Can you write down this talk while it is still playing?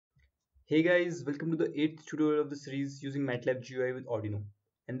Hey guys, welcome to the 8th tutorial of the series using Matlab GUI with Arduino.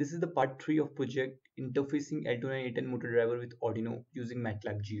 And this is the part 3 of project interfacing L298N motor driver with Arduino using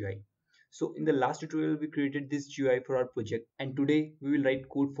Matlab GUI. So in the last tutorial we created this GUI for our project, and today we will write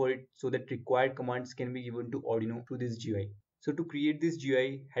code for it so that required commands can be given to Arduino through this GUI. So to create this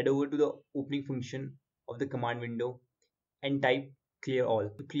GUI, head over to the opening function of the command window and type clear all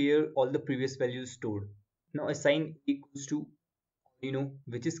to clear all the previous values stored. Now assign equals to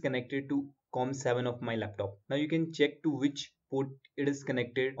which is connected to COM7 of my laptop. Now you can check to which port it is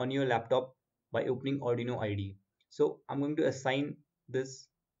connected on your laptop by opening Arduino IDE. So I'm going to assign this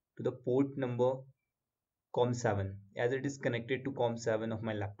to the port number COM7 as it is connected to COM7 of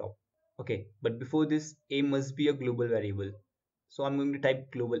my laptop. Okay, but before this, A must be a global variable. So I'm going to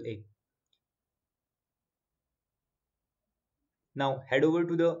type global A. Now head over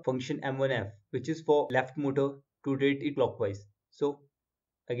to the function M1F, which is for left motor to rotate it clockwise. So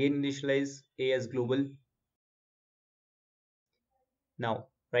again initialize A as global. Now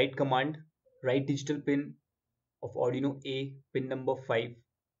write command, write digital pin of Arduino A pin number 5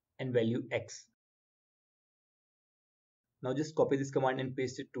 and value X. Now just copy this command and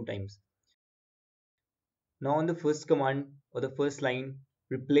paste it 2 times. Now on the first command or the first line,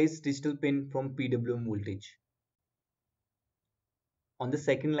 replace digital pin from PWM voltage. On the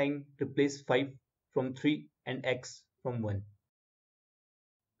second line, replace 5 from 3 and X from 1.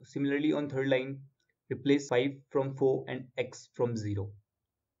 Similarly on third line, replace 5 from 4 and X from 0.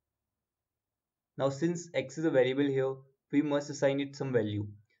 Now since X is a variable here, we must assign it some value.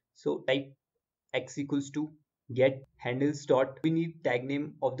 So type X equals to get handles dot. We need tag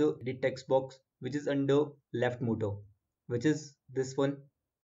name of the edit text box which is under left motor, which is this one.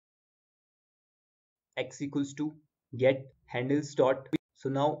 X equals to get handles dot. So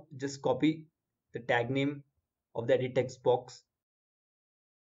now just copy the tag name of the edit text box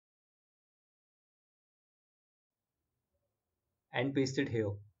and paste it here.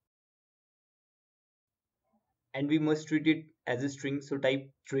 And we must treat it as a string, so type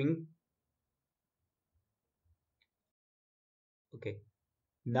string. Okay.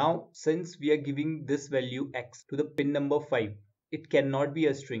 Now since we are giving this value X to the pin number 5, it cannot be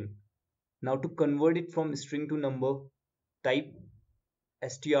a string. Now to convert it from string to number, type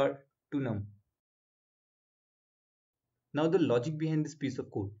str to num. Now the logic behind this piece of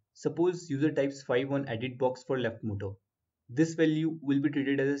code. Suppose user types 5 on edit box for left motor. This value will be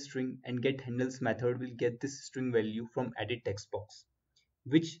treated as a string and get handles method will get this string value from edit text box,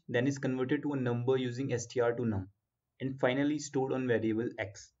 which then is converted to a number using str to num and finally stored on variable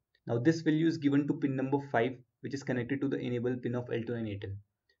X. Now this value is given to pin number 5, which is connected to the enable pin of L298N.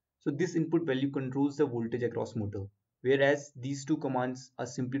 So this input value controls the voltage across motor, whereas these two commands are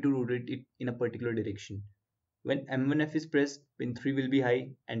simply to rotate it in a particular direction. When M1F is pressed, pin 3 will be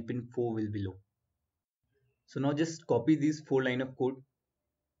high and pin 4 will be low. So now just copy these 4 lines of code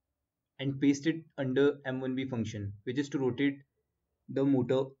and paste it under M1B function, which is to rotate the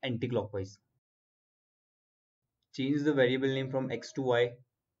motor anti-clockwise. Change the variable name from X to Y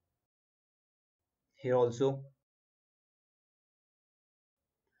here also.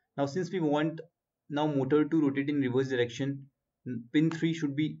 Now since we want now motor to rotate in reverse direction, pin 3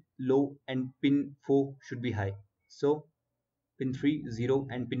 should be low and pin 4 should be high. So pin 3 0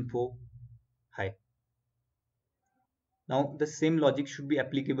 and pin 4 high. Now the same logic should be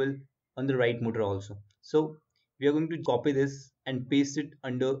applicable on the right motor also. So we are going to copy this and paste it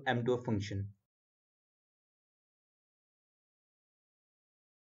under M2F function.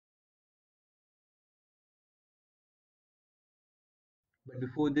 But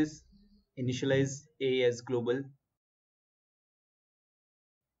before this, initialize A as global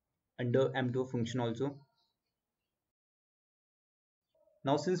under M2F function also.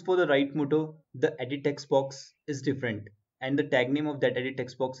 Now since for the right motor, the edit text box is different and the tag name of that edit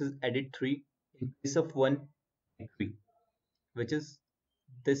text box is edit3 in place of 1 3, which is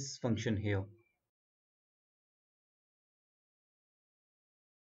this function here.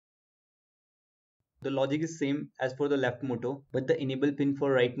 The logic is same as for the left motor, but the enable pin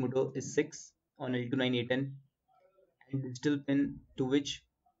for right motor is 6 on L298N and digital pin to which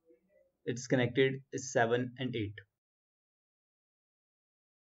it's connected is 7 and 8.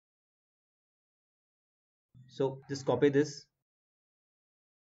 So just copy this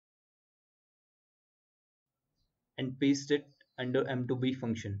and paste it under M2B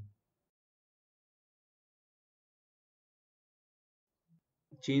function.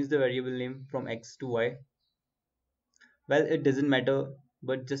 Change the variable name from X to Y. Well, it doesn't matter,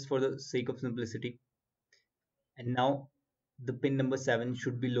 but just for the sake of simplicity. And now the pin number 7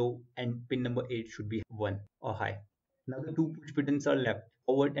 should be low and pin number 8 should be 1 or high. Now the two push buttons are left.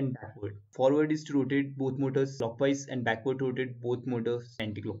 forward and backward. Forward is to rotate both motors clockwise and backward to rotate both motors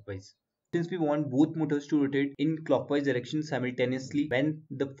anti-clockwise. Since we want both motors to rotate in clockwise direction simultaneously when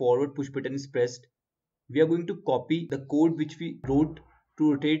the forward push button is pressed, we are going to copy the code which we wrote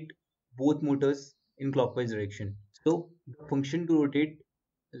to rotate both motors in clockwise direction. So the function to rotate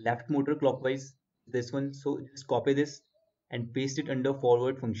left motor clockwise, this one. So just copy this and paste it under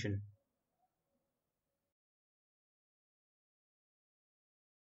forward function.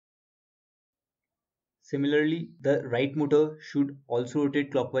 Similarly, the right motor should also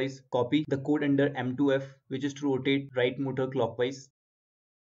rotate clockwise. Copy the code under M2F, which is to rotate right motor clockwise,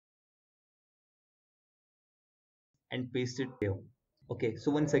 and paste it here. Okay,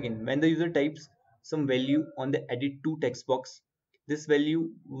 so once again, when the user types some value on the edit to text box, this value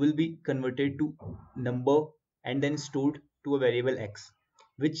will be converted to number and then stored to a variable X,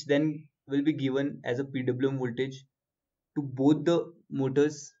 which then will be given as a PWM voltage to both the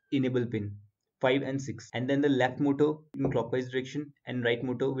motors enable pin 5 and 6, and then the left motor in clockwise direction and right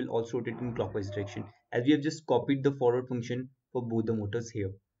motor will also rotate in clockwise direction, as we have just copied the forward function for both the motors here.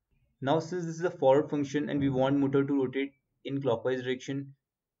 Now since this is a forward function and we want motor to rotate in clockwise direction,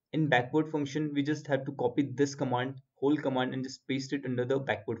 in backward function we just have to copy this command, whole command, and just paste it under the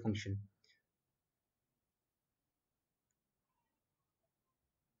backward function.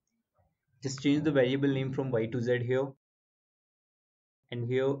 Just change the variable name from Y to Z here, and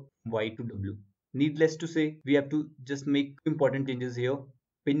here Y to W. Needless to say, we have to just make important changes here.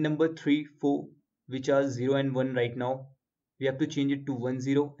 Pin number 3, 4, which are 0 and 1 right now, we have to change it to 1,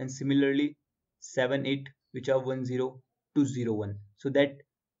 0, and similarly 7, 8, which are 1, 0 to 0, 1, so that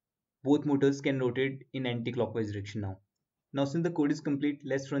both motors can rotate in anti-clockwise direction now. Now since the code is complete,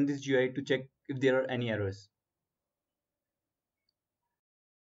 let's run this GUI to check if there are any errors.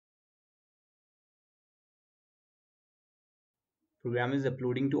 Program is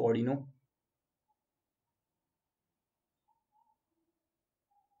uploading to Arduino,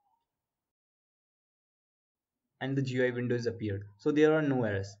 and the GUI window is appeared. So there are no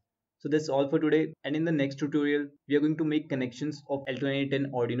errors. So that's all for today, and in the next tutorial we are going to make connections of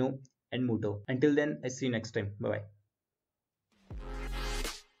L298N Arduino and motor. Until then, I see you next time. Bye bye.